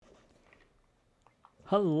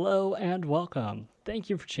Hello and welcome. Thank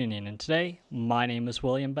you for tuning in today. My name is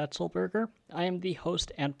William Betzelberger. I am the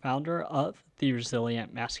host and founder of the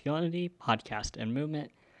Resilient Masculinity podcast and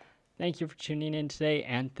movement. Thank you for tuning in today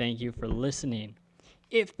and thank you for listening.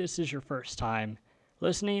 If this is your first time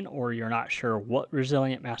listening or you're not sure what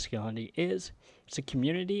Resilient Masculinity is, it's a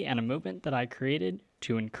community and a movement that I created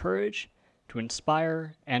to encourage, to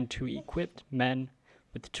inspire, and to equip men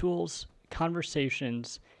with tools,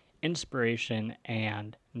 conversations, inspiration,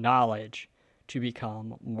 and knowledge to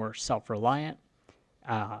become more self-reliant,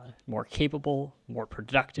 more capable, more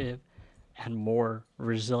productive, and more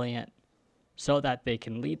resilient so that they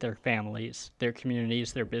can lead their families, their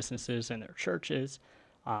communities, their businesses, and their churches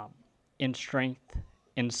in strength,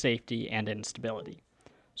 in safety, and in stability.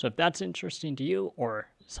 So if that's interesting to you or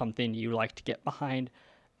something you like to get behind,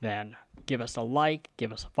 then give us a like,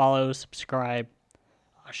 give us a follow, subscribe,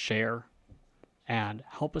 share, and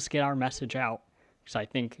help us get our message out. Because I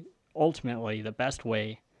think ultimately the best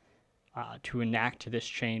way to enact this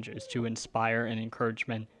change is to inspire and encourage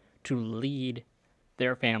men to lead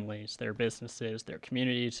their families, their businesses, their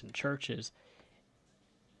communities, and churches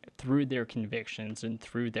through their convictions and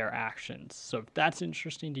through their actions. So if that's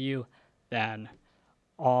interesting to you, then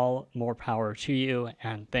all more power to you,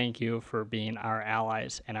 and thank you for being our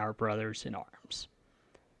allies and our brothers in arms.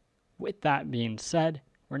 With that being said,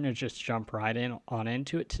 we're going to just jump right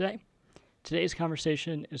into it today. Today's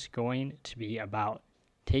conversation is going to be about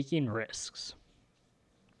taking risks.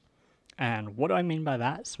 And what do I mean by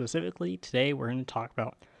that? Specifically, today we're going to talk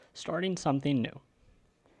about starting something new.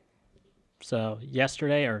 So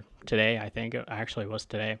yesterday, or today, I think it actually was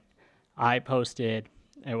today, I posted,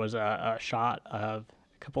 it was a shot of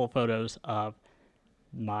a couple of photos of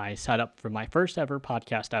my setup for my first ever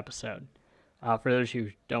podcast episode. For those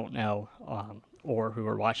who don't know, or who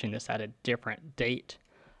are watching this at a different date,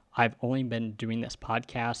 I've only been doing this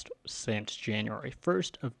podcast since January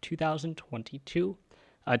 1st of 2022.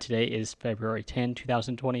 Today is February 10,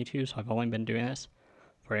 2022, so I've only been doing this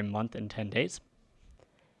for a month and 10 days.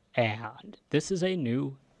 And this is a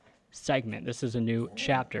new segment. This is a new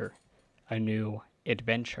chapter, a new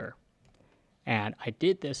adventure. And I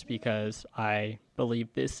did this because I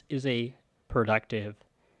believe this is a productive,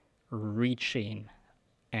 reaching,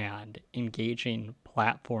 and engaging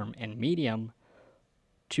platform and medium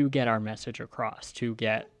to get our message across, to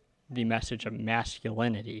get the message of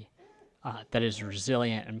masculinity that is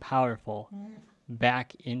resilient and powerful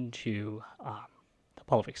back into the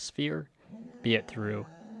public sphere, be it through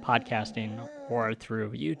podcasting or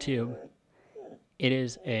through YouTube. It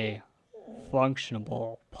is a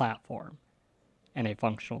functional platform and a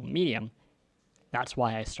functional medium. That's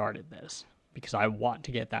why I started this, because I want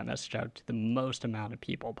to get that message out to the most amount of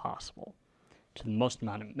people possible, to the most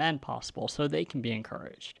amount of men possible, so they can be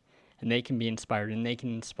encouraged and they can be inspired and they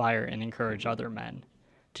can inspire and encourage other men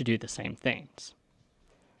to do the same things.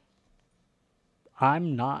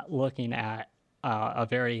 I'm not looking at a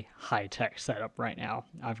very high-tech setup right now.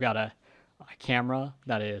 I've got a camera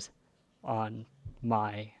that is on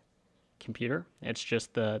my computer. It's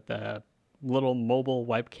just the little mobile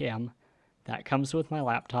webcam that comes with my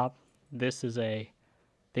laptop. This is I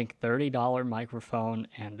think $30 microphone,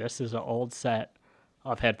 and this is an old set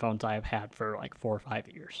of headphones I have had for like 4 or 5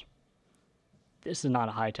 years. This is not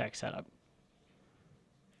a high-tech setup,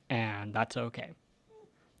 and that's okay.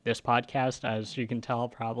 This podcast, as you can tell,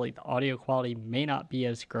 probably the audio quality may not be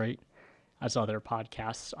as great as other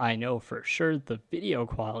podcasts. I know for sure the video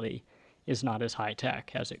quality is not as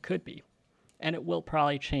high-tech as it could be, and it will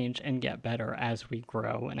probably change and get better as we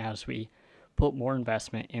grow and as we put more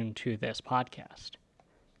investment into this podcast.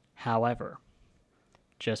 However,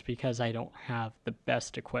 just because I don't have the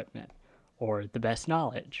best equipment or the best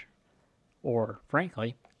knowledge, or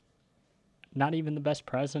frankly, not even the best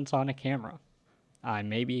presence on a camera, I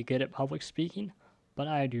may be good at public speaking, but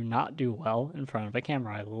I do not do well in front of a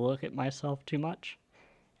camera. I look at myself too much,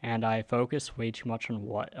 and I focus way too much on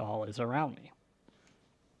what all is around me.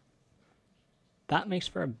 That makes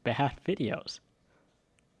for bad videos.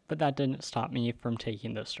 But that didn't stop me from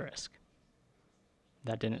taking this risk.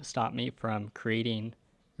 That didn't stop me from creating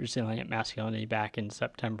Resilient Masculinity back in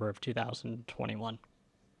September of 2021.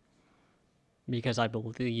 Because I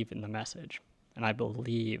believe in the message, and I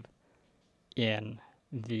believe in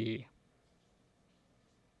the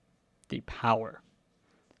power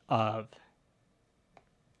of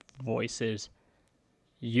voices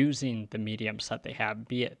using the mediums that they have,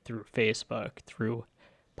 be it through Facebook, through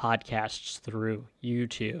podcasts, through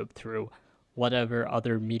YouTube, through whatever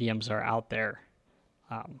other mediums are out there.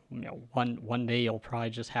 One day you'll probably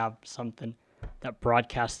just have something that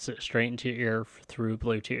broadcasts it straight into your ear through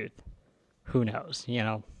Bluetooth. who knows?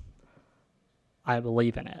 I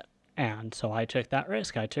believe in it. And so I took that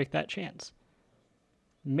risk. I took that chance.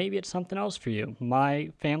 Maybe it's something else for you.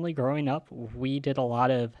 My family growing up, we did a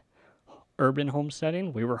lot of urban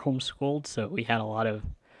homesteading. We were homeschooled, so we had a lot of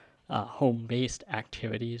home-based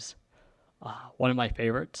activities. One of my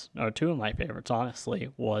favorites, or two of my favorites, honestly,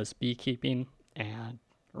 was beekeeping and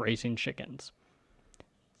raising chickens.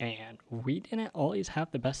 And we didn't always have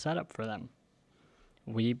the best setup for them.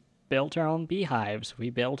 We built our own beehives. We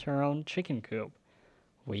built our own chicken coop.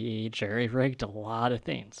 We jerry-rigged a lot of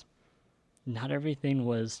things. Not everything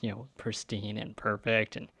was, pristine and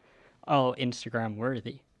perfect and, Instagram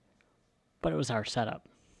worthy. But it was our setup,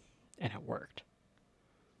 and it worked.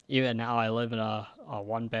 Even now, I live in a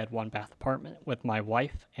one-bed, one-bath apartment with my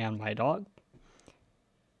wife and my dog.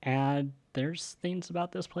 And there's things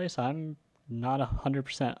about this place I'm not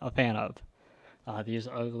 100% a fan of. These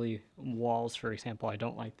ugly walls, for example, I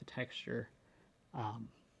don't like the texture. And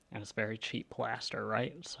it's very cheap plaster,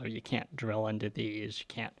 right? So you can't drill into these. You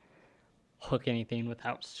can't hook anything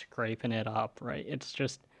without scraping it up, right? It's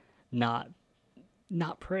just not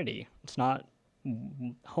pretty. It's not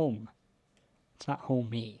home. It's not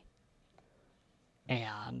homey.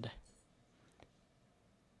 And,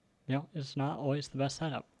 it's not always the best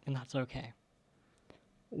setup, and that's okay.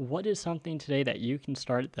 What is something today that you can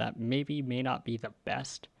start that maybe may not be the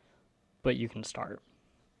best, but you can start?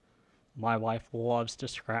 My wife loves to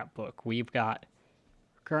scrapbook. We've got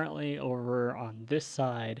currently over on this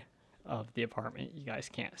side of the apartment, you guys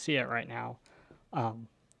can't see it right now,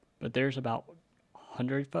 but there's about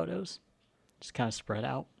 100 photos just kind of spread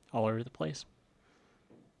out all over the place.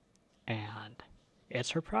 And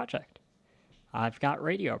it's her project. I've got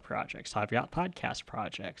radio projects. I've got podcast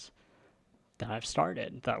projects that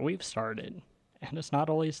we've started. And it's not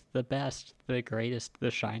always the best, the greatest, the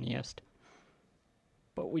shiniest.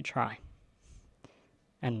 But we try.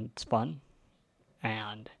 And it's fun.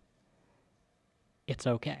 And it's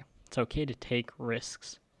okay. It's okay to take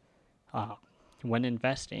risks. When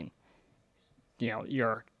investing, the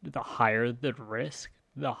higher the risk,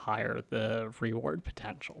 the higher the reward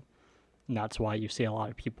potential. And that's why you see a lot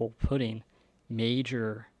of people putting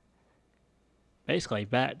major, basically,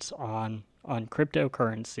 bets on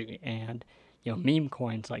cryptocurrency and, meme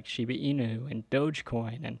coins like Shiba Inu and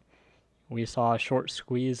Dogecoin. And we saw a short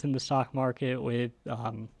squeeze in the stock market with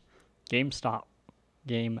GameStop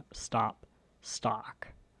stock.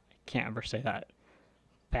 I can't ever say that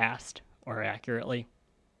fast or accurately.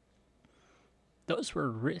 Those were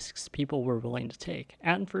risks people were willing to take.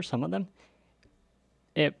 And for some of them,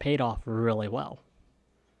 it paid off really well.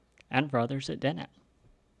 And for others, it didn't.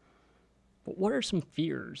 But what are some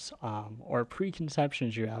fears or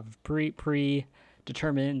preconceptions you have,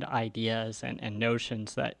 predetermined ideas and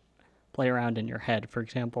notions that play around in your head? For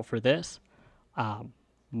example, for this,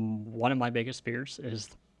 one of my biggest fears is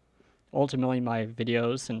ultimately my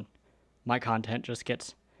videos and my content just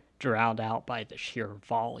gets drowned out by the sheer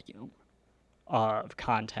volume of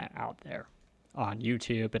content out there on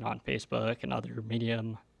YouTube and on Facebook and other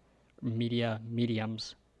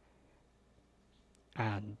mediums.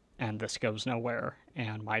 And this goes nowhere,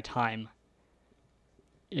 and my time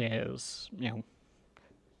is,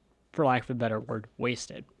 for lack of a better word,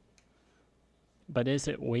 wasted. But is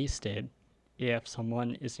it wasted if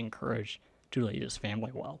someone is encouraged to lead his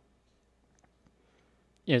family well?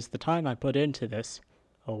 Is the time I put into this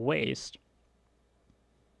a waste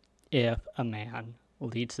if a man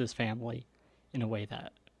leads his family in a way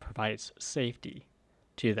that provides safety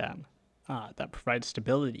to them, that provides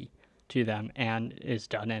stability to them, and is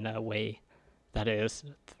done in a way that is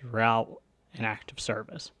throughout an act of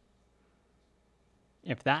service?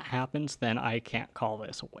 If that happens, then I can't call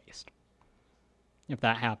this a waste. If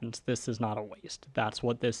that happens, this is not a waste. That's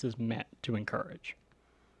what this is meant to encourage.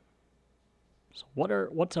 So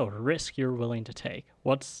what's a risk you're willing to take?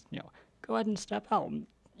 Go ahead and step out.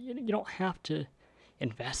 You don't have to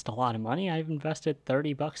invest a lot of money. I've invested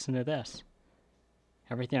 $30 into this.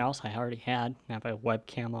 Everything else I already had. I have a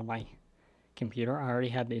webcam on my computer. I already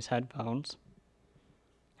had these headphones.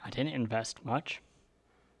 I didn't invest much.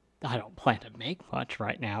 I don't plan to make much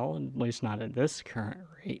right now, at least not at this current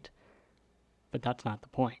rate. But that's not the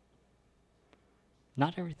point.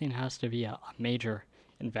 Not everything has to be a major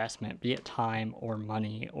investment, be it time or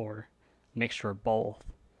money or a mixture of both,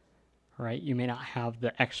 right? You may not have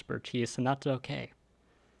the expertise, and that's okay.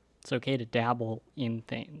 It's okay to dabble in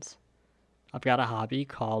things. I've got a hobby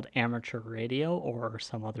called amateur radio, or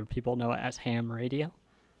some other people know it as ham radio.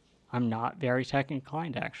 I'm not very tech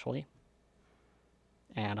inclined, actually.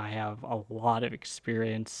 And I have a lot of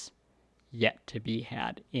experience yet to be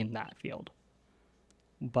had in that field.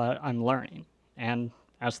 but I'm learning. And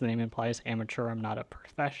as the name implies, amateur, I'm not a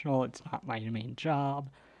professional. It's not my main job.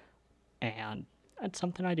 And it's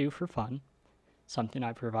something I do for fun, something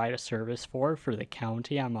I provide a service for the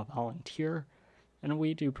county. I'm a volunteer, and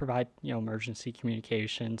we do provide, emergency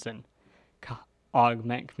communications and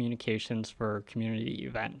augment communications for community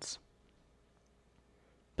events.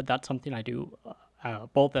 But that's something I do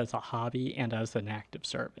both as a hobby and as an active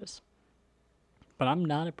service. But I'm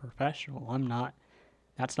not a professional.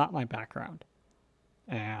 That's not my background.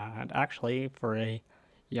 And actually, for a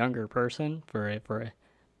younger person, for a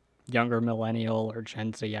younger millennial or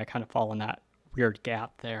Gen Z, I kind of fall in that weird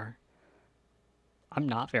gap there. I'm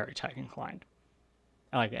not very tech inclined,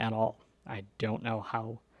 like at all. I don't know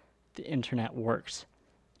how the internet works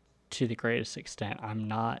to the greatest extent. I'm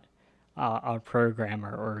not a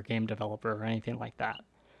programmer or a game developer or anything like that,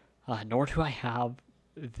 nor do I have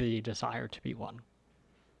the desire to be one.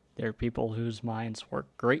 There are people whose minds work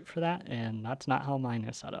great for that, and that's not how mine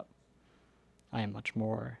is set up. I am much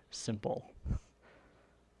more simple.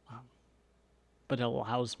 But it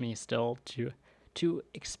allows me still to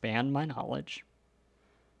expand my knowledge,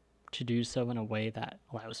 to do so in a way that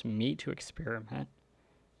allows me to experiment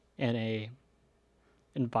in a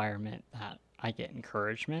environment that I get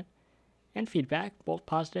encouragement and feedback, both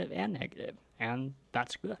positive and negative, and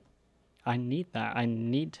that's good. I need that. I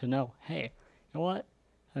need to know, hey, you know what?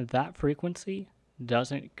 That frequency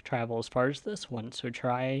doesn't travel as far as this one, so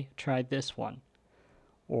try this one.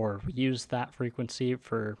 Or use that frequency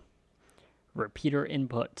for repeater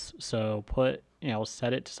inputs, so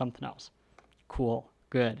set it to something else. Cool,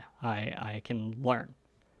 good, I can learn.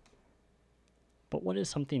 But what is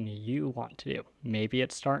something you want to do? Maybe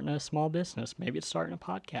it's starting a small business, maybe it's starting a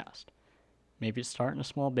podcast, maybe it's starting a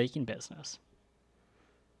small baking business.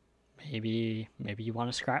 Maybe you want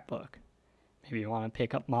a scrapbook. Maybe you want to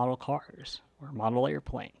pick up model cars or model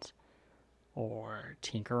airplanes or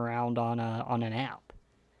tinker around on an app.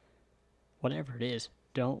 Whatever it is,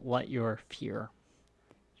 don't let your fear,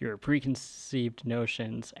 your preconceived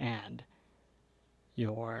notions, and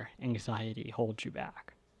your anxiety hold you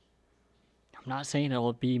back. I'm not saying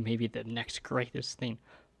it'll be maybe the next greatest thing,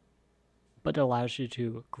 but it allows you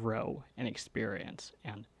to grow and experience,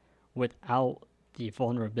 and without the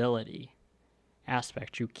vulnerability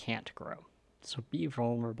aspect, you can't grow. So be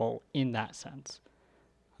vulnerable in that sense.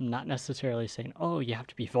 I'm not necessarily saying, oh, you have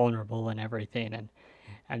to be vulnerable and everything,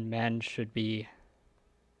 and men should be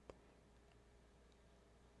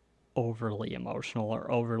overly emotional or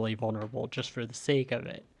overly vulnerable just for the sake of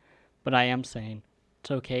it. But I am saying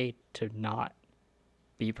it's okay to not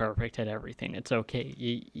be perfect at everything. It's okay.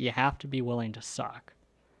 You have to be willing to suck.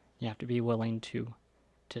 You have to be willing to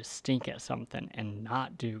stink at something and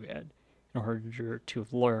not do good in order to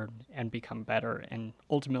learn and become better and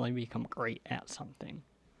ultimately become great at something.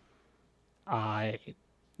 I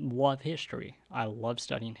love history. I love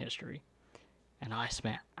studying history. And I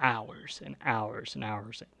spent hours and hours and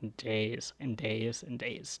hours and days and days and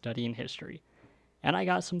days studying history. And I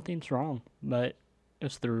got some things wrong, but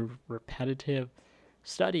it's through repetitive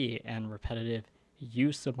study and repetitive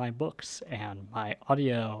use of my books and my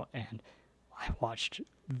audio, and I watched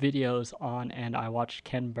videos on, and I watched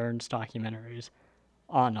Ken Burns documentaries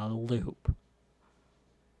on a loop.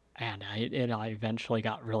 And I eventually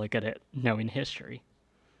got really good at knowing history.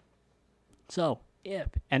 So, if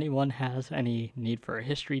anyone has any need for a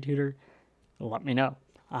history tutor, let me know.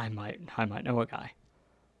 I might know a guy.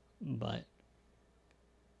 But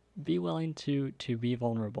be willing to be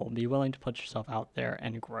vulnerable. Be willing to put yourself out there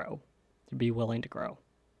and grow. Be willing to grow.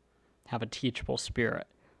 Have a teachable spirit.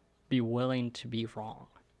 Be willing to be wrong.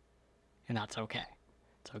 And that's okay.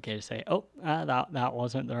 It's okay to say, oh, that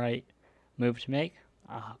wasn't the right move to make.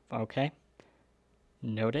 Okay.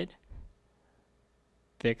 Noted.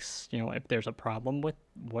 Fix, if there's a problem with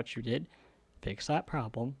what you did, fix that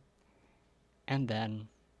problem. And then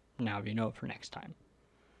now you know for next time.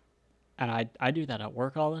 And I do that at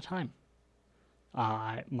work all the time.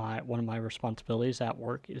 One of my responsibilities at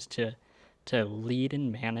work is to lead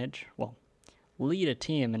and manage, lead a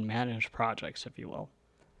team and manage projects, if you will.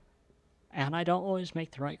 And I don't always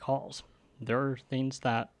make the right calls. There are things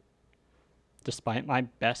that, despite my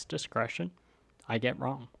best discretion, I get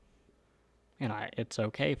wrong. And it's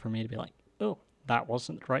okay for me to be like, oh, that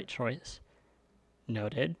wasn't the right choice.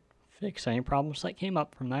 Noted. Fix any problems that came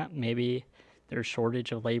up from that. Maybe there's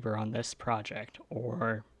shortage of labor on this project,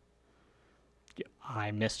 or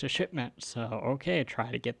I missed a shipment, so okay,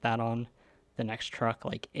 try to get that on the next truck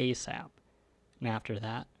like ASAP. And after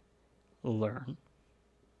that, learn.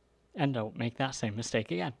 And don't make that same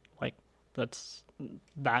mistake again. Like, that's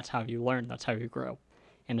how you learn, that's how you grow.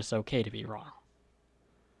 And it's okay to be wrong.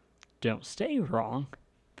 Don't stay wrong.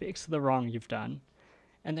 Fix the wrong you've done,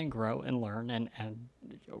 and then grow and learn and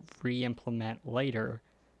re-implement later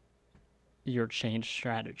your change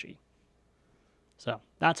strategy. So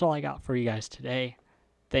that's all I got for you guys today.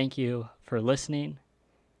 Thank you for listening.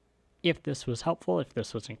 If this was helpful, if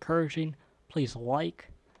this was encouraging, please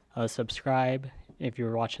subscribe if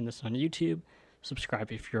you're watching this on YouTube,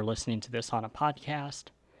 subscribe if you're listening to this on a podcast,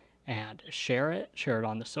 and share it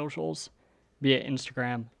on the socials, be it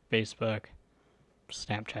Instagram, Facebook,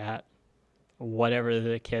 Snapchat, whatever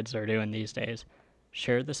the kids are doing these days.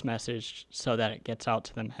 Share this message so that it gets out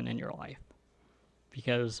to the men in your life,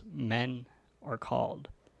 because men are called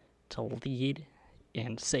to lead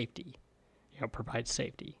in safety, provide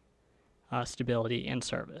safety, stability, and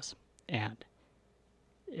service. And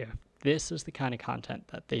if this is the kind of content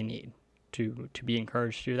that they need to be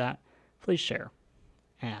encouraged to do that, please share.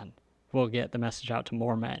 And we'll get the message out to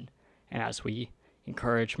more men. And as we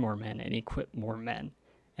encourage more men and equip more men,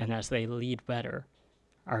 and as they lead better,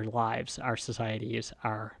 our lives, our societies,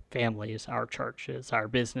 our families, our churches, our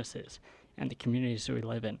businesses, and the communities we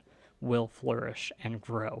live in will flourish and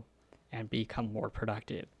grow and become more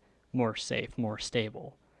productive, more safe, more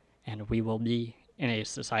stable. And we will be in a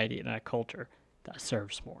society and a culture that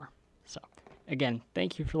serves more. So, again,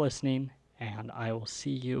 thank you for listening, and I will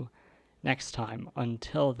see you next time.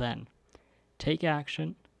 Until then, take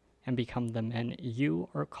action and become the men you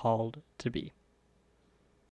are called to be.